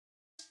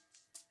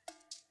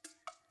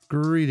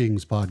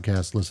Greetings,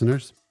 podcast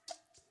listeners.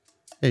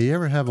 Hey, you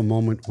ever have a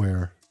moment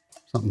where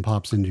something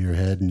pops into your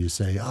head and you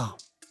say, oh,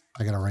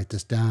 I got to write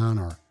this down,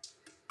 or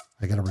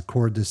I got to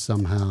record this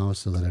somehow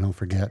so that I don't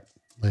forget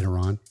later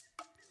on?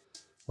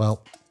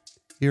 Well,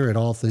 here at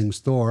All Things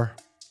Thor,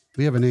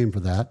 we have a name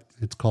for that.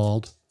 It's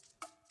called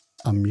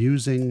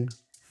Musing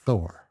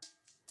Thor.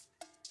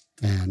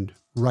 And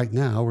right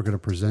now, we're going to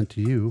present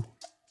to you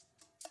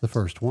the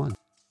first one.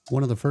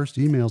 One of the first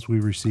emails we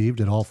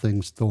received at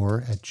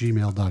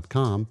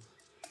allthingsthor@gmail.com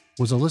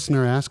was a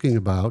listener asking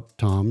about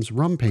Tom's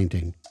rum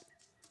painting.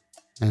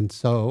 And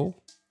so,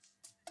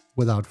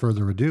 without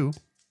further ado,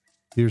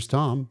 here's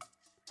Tom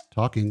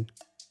talking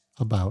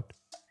about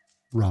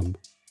rum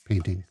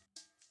painting.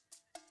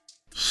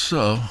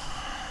 So,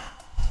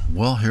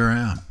 well, here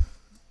I am.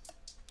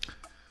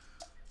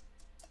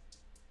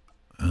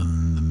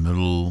 In the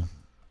middle,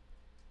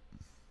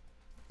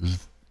 is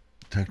it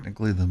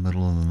technically the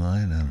middle of the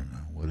night? I don't know.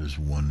 What is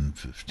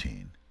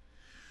 1:15?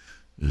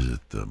 Is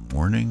it the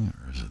morning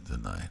or is it the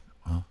night?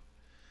 Well,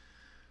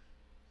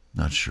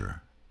 not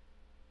sure.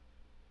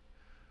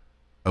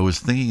 I was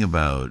thinking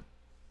about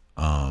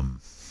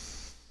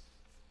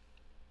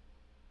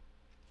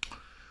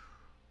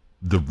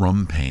the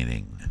rum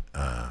painting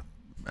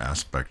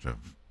aspect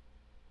of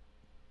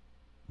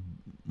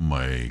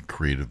my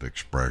creative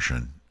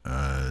expression,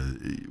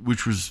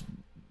 which was,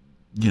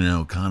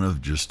 kind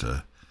of just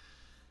a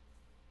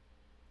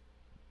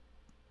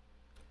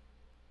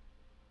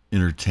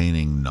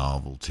entertaining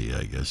novelty,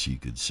 I guess you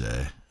could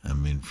say. I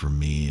mean, for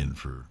me and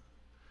for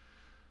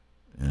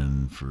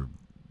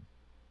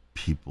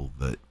people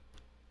that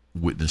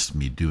witnessed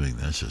me doing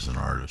this as an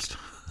artist.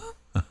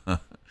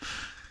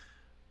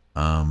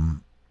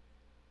 And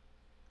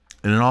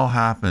it all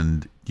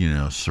happened,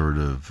 sort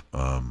of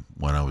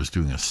when I was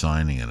doing a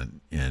signing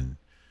in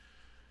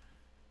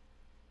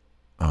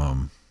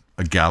a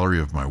gallery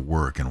of my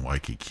work in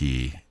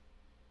Waikiki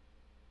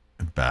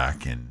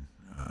back in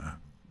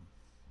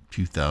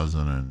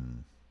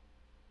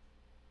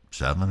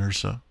 2007 or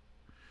so.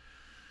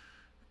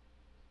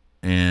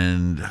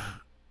 And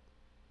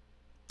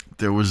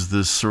there was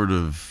this sort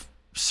of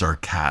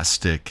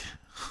sarcastic,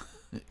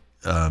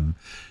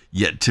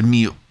 yet to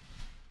me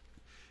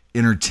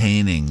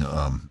entertaining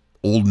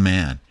old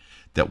man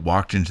that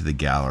walked into the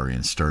gallery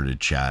and started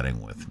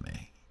chatting with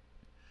me.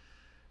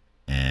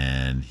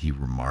 And he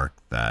remarked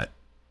that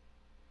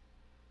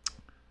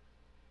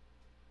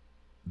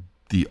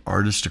the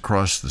artist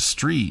across the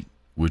street,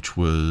 which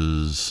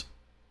was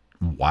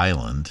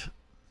Weiland,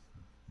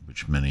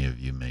 which many of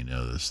you may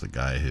know this, the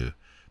guy who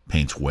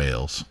paints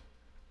whales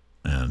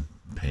and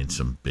paints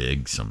them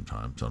big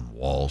sometimes on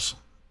walls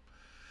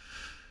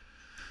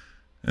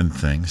and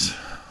things,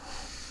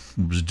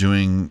 was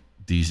doing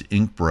these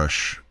ink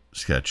brush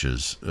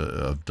sketches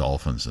of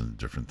dolphins and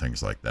different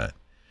things like that.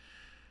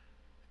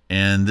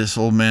 And this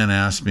old man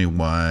asked me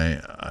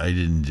why I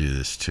didn't do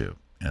this too.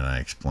 And I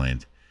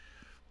explained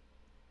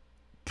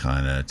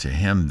kind of to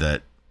him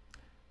that,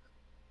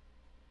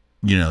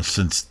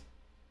 since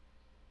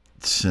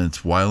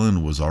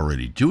Weiland was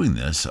already doing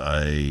this,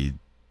 I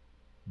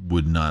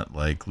would not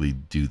likely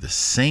do the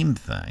same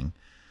thing,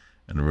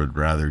 and would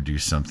rather do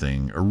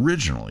something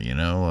original,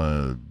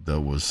 that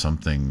was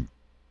something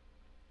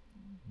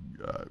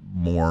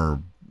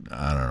more,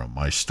 I don't know,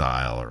 my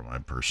style or my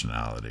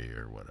personality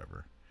or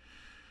whatever.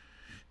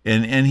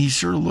 And he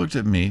sort of looked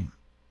at me,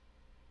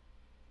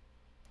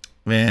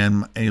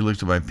 and he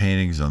looked at my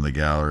paintings on the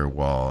gallery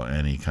wall,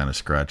 and he kind of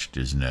scratched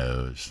his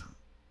nose.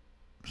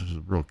 This was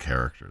a real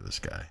character, this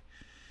guy.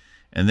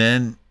 And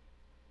then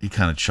he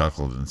kind of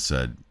chuckled and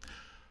said,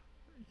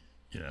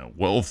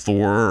 well,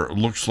 Thor, it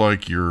looks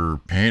like your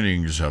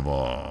paintings have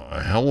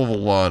a hell of a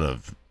lot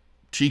of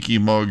tiki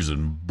mugs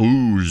and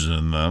booze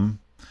in them.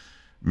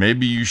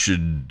 Maybe you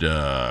should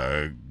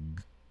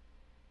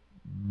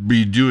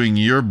be doing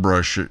your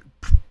brush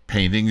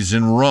paintings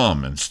in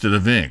rum instead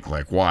of ink,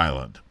 like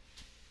Weiland.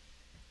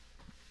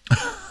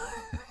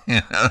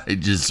 And I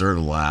just sort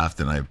of laughed,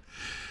 and I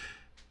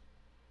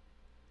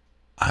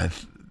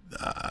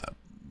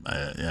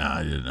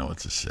didn't know what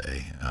to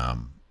say.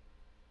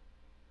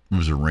 It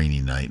was a rainy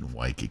night in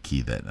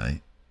Waikiki that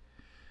night.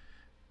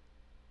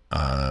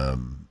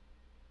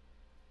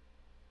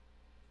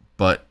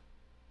 But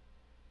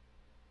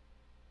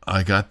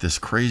I got this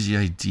crazy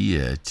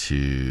idea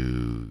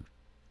to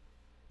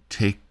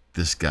take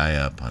this guy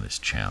up on his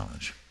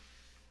challenge.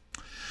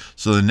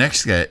 So the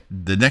next day,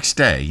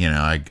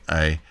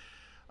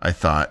 I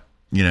thought,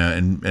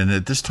 and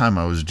at this time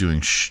I was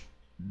doing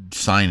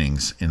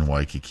signings in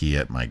Waikiki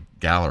at my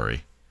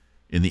gallery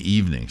in the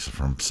evenings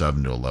from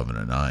 7 to 11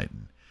 at night.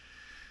 And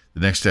the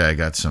next day I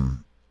got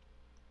some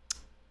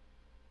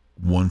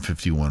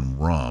 151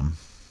 rum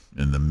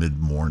in the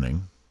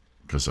mid-morning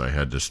because I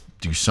had to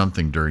do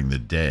something during the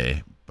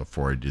day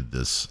before I did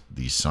these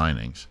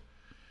signings.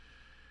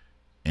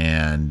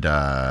 And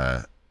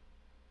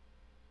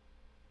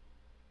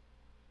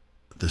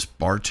this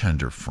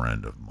bartender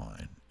friend of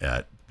mine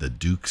at the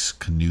Duke's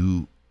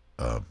Canoe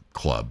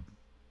Club,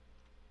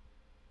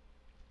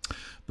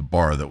 the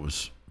bar that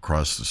was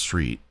across the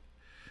street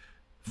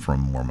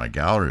from where my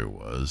gallery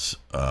was.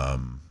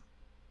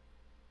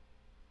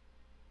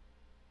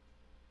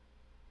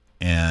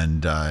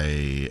 And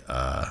I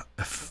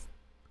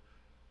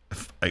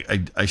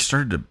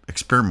started to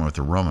experiment with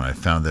the rum, and I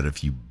found that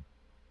if you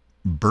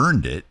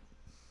burned it,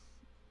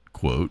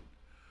 quote,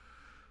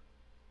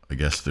 I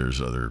guess there's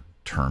other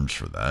terms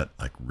for that,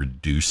 like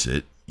reduce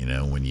it,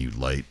 when you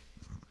light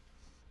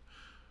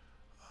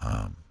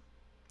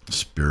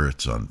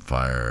spirits on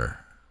fire,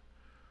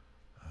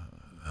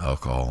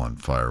 alcohol on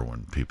fire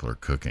when people are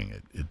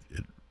cooking,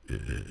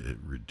 it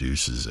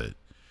reduces it.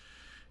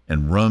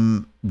 And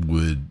rum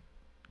would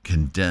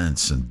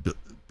condense and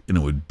it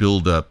would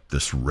build up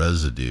this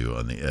residue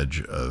on the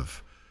edge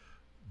of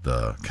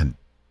the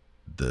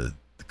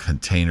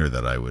container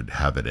that I would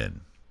have it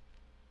in.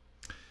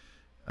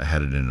 I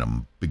had it in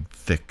a big,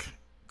 thick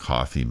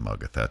coffee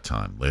mug at that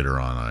time. Later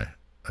on,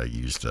 I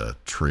used a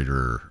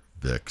Trader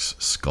Vic's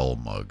skull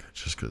mug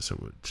just because it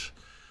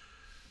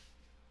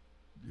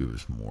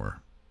was more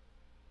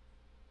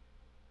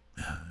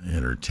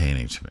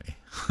entertaining to me.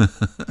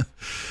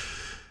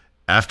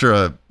 After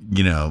a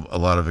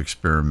lot of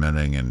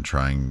experimenting and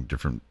trying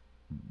different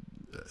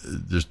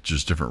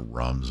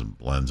rums and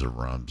blends of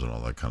rums and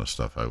all that kind of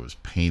stuff, I was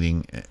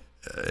painting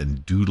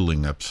and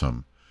doodling up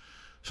some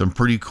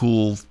pretty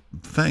cool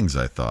things,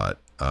 I thought.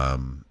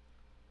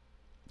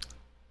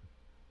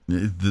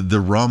 The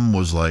rum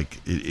was like,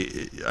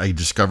 I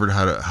discovered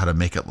how to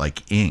make it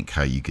like ink,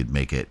 how you could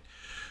make it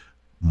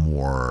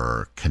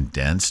more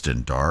condensed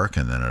and dark,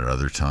 and then at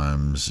other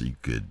times you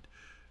could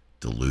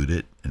dilute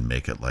it and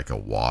make it like a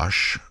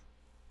wash,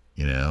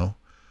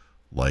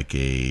 like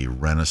a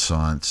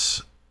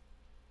Renaissance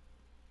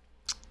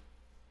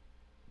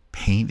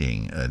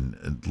painting,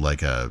 and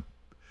like a,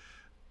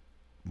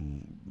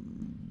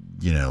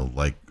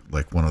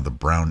 like one of the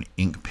brown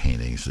ink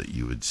paintings that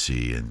you would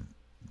see and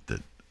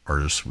that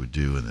artists would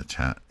do in the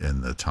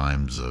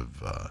times of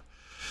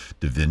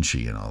Da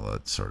Vinci and all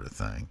that sort of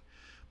thing.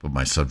 But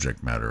my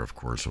subject matter, of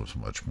course, was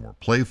much more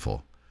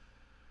playful.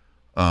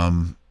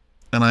 And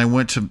I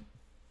went to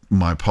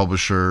my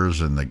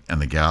publishers and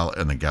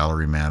the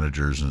gallery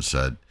managers and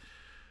said,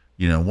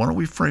 why don't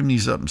we frame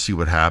these up and see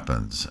what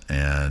happens?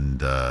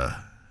 And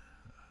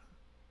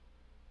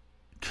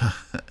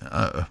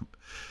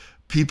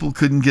people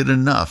couldn't get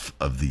enough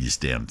of these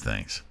damn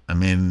things. I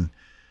mean,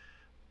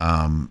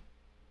 of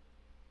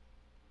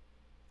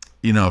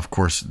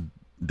course,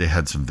 they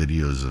had some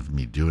videos of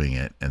me doing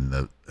it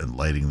and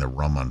lighting the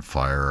rum on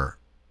fire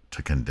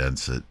to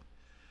condense it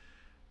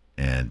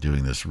and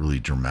doing this really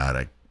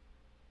dramatic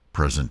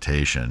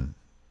presentation,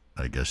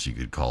 I guess you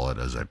could call it,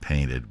 as I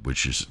painted,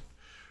 which is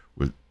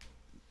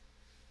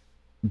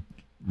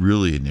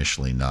really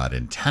initially not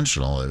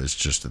intentional. It was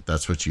just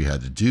that's what you had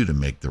to do to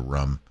make the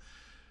rum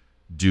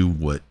do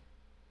what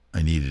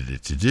I needed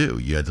it to do.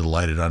 You had to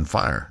light it on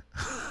fire.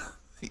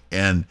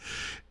 and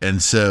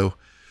so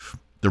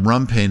the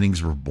rum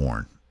paintings were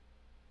born.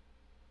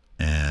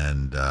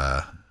 And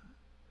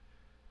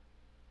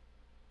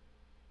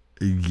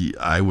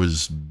I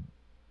was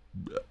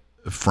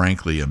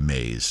frankly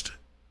amazed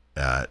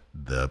at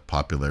the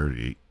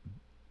popularity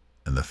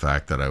and the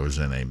fact that I was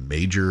in a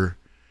major,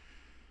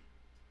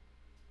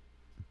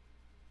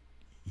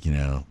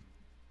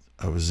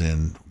 I was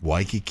in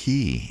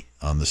Waikiki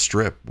on the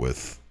Strip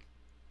with,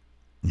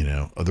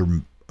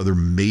 other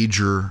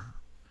major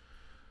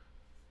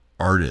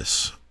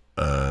artists,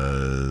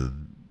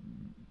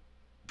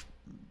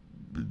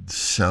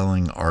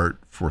 selling art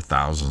for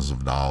thousands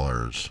of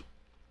dollars.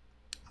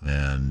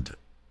 And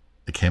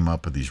I came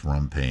up with these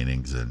rum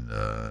paintings, and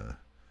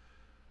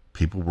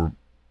people were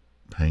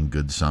paying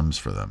good sums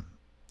for them.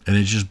 And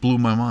it just blew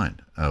my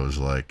mind. I was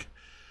like,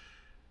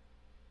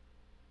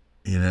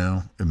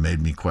 it made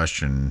me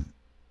question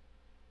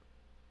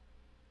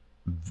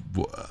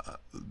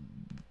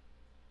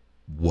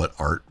what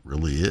art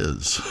really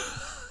is.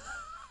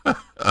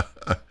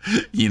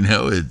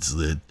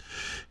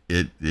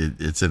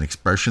 It's an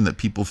expression that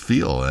people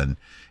feel, and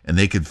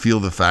they could feel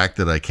the fact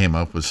that I came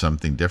up with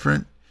something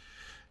different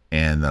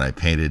and that I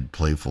painted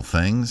playful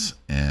things,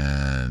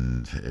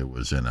 and it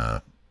was in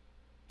a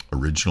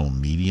original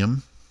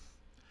medium,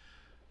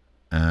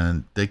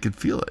 and they could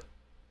feel it.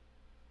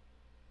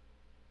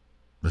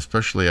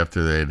 Especially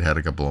after they had had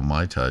a couple of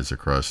Mai Tais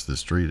across the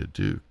street at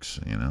Duke's,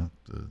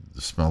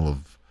 the smell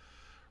of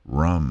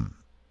rum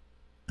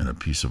in a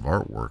piece of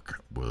artwork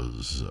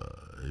was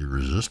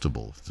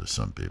irresistible to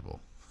some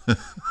people.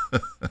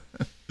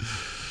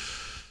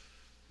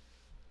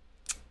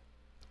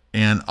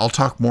 And I'll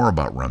talk more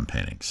about rum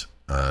paintings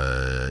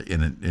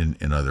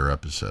in other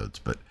episodes,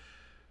 but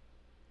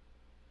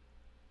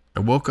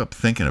I woke up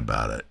thinking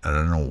about it. I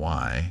don't know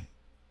why.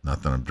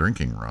 Not that I'm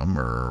drinking rum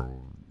or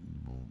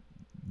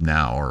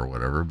now or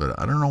whatever, but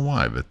I don't know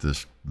why, but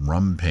this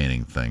rum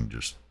painting thing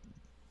just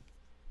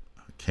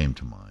came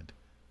to mind,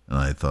 and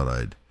I thought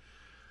I'd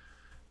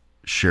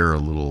share a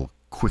little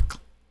quick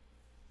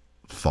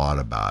thought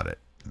about it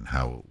and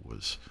how it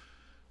was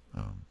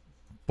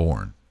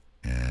born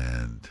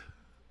and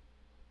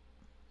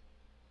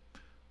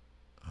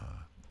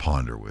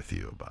ponder with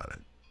you about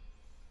it.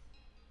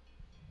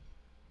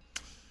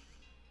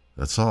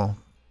 That's all.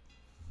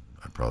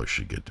 I probably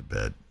should get to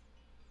bed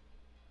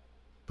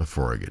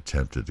before I get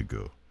tempted to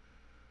go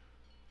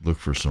look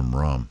for some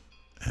rum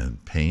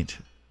and paint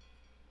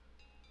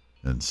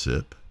and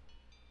sip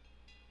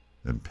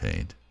and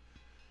paint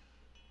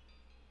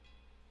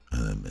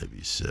and then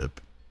maybe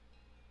sip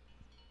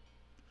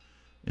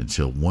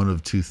until one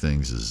of two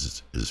things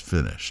is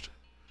finished.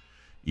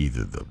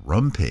 Either the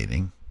rum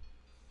painting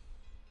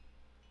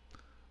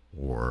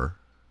or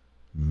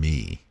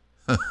me.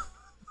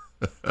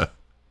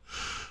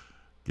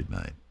 Good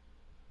night.